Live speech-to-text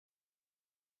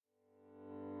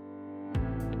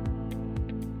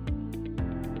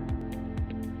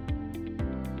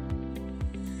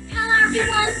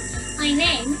everyone, my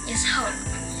name is Hope.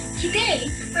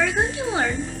 Today we're going to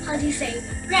learn how to say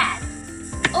red,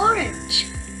 orange,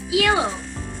 yellow,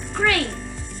 green,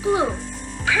 blue,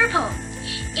 purple,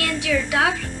 and your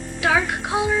dark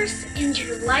colors and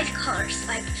your light colors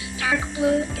like dark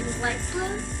blue and light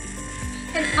blue,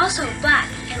 and also black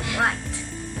and white,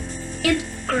 and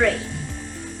gray.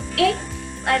 Okay,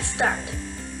 let's start.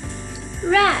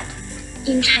 Red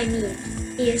in Chinese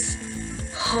is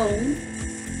红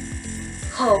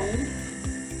home.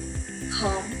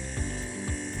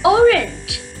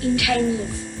 Orange in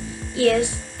Chinese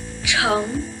is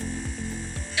橙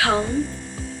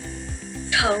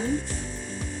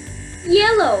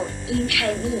Yellow in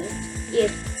Chinese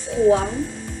is 黄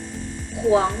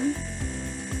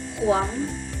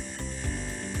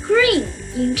Green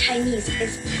in Chinese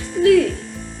is 绿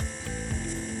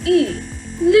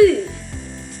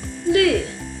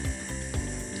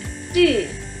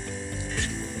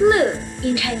Blue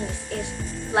in Chinese is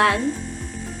蓝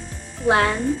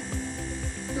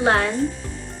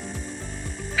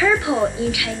Purple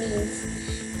in Chinese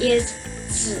is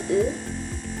紫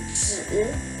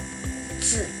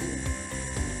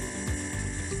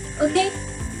Okay,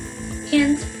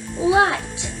 and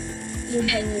light in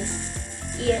Chinese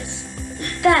is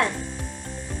淡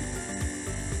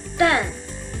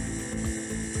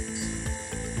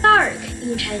Dark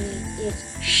in Chinese is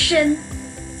深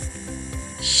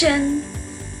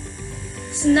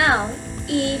So now,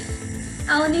 if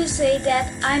I want to say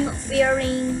that I'm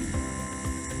wearing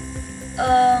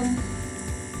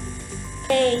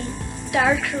a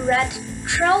dark red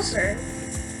trouser,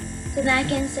 then I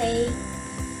can say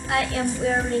I am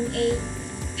wearing a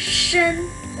深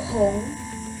红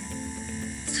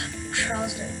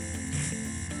trouser.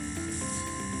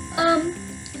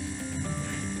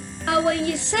 When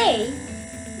you say,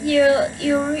 you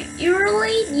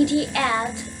really need to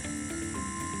add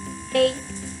a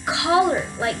color,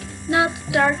 like not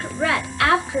dark red.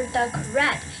 After dark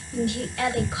red, you need to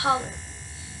add a color.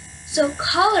 So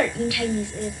color in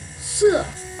Chinese is 色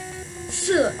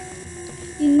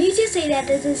You need to say that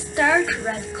this is dark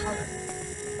red color.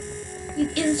 You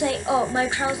can say, oh, my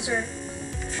trouser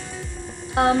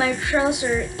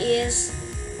is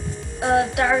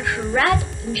dark red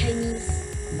in Chinese.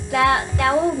 That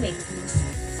will make sense.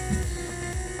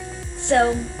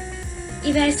 So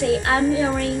if I say I'm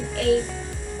wearing a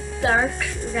dark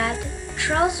red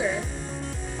trouser,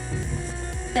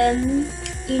 then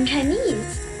in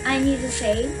Chinese I need to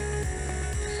say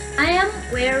I am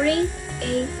wearing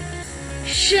a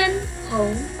深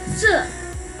红色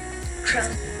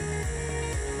trouser.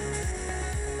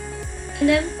 And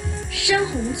then 深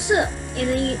红色, and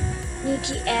then you need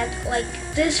to add like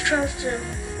this trouser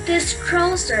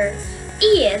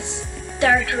is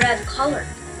dark red color.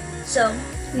 So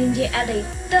you need to add a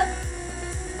的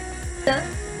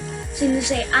So you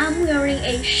say I'm wearing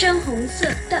a 深红色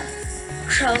的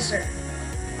trouser.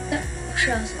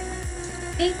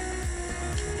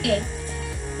 Okay.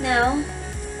 Now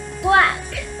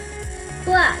black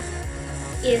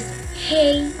is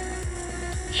黑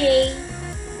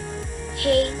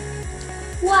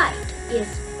White is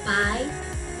白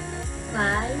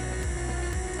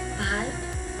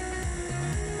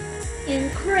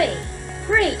And gray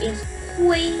is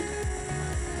灰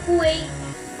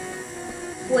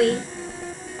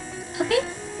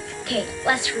Okay,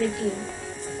 let's review.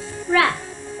 Red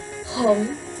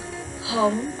红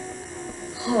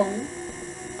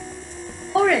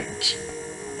Orange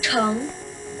橙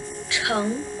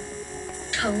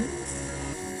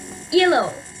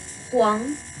Yellow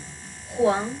黄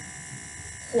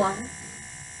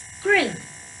Green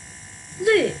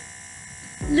绿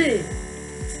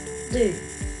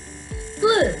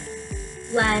Blue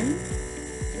蓝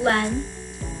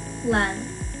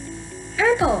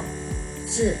Purple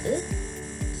紫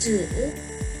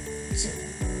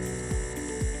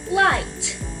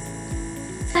Light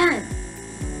淡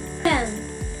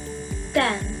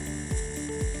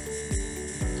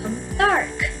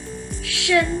Dark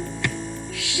深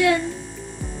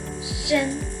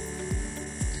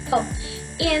Oh,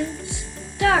 and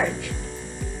dark.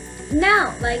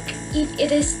 Now, like if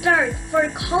it is dark for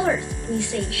colors, we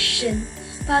say 深.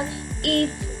 But if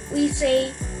we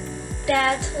say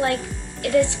that like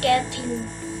it is getting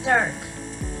dark,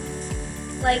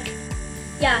 like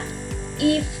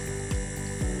if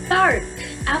dark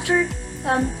after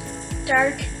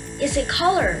dark is a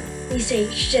color, we say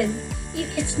深.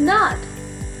 If it's not,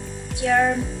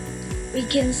 we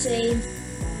can say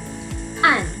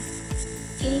暗.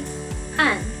 Okay,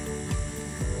 暗.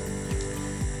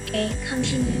 Okay,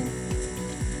 continue.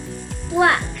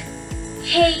 Black,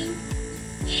 黑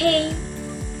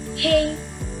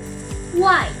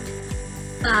white,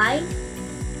 I,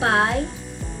 by,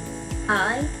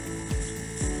 I,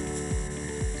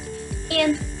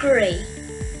 and gray,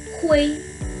 灰,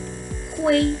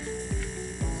 hui,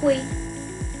 hui.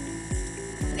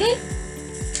 Okay,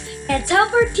 that's all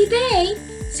for today.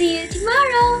 See you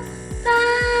tomorrow.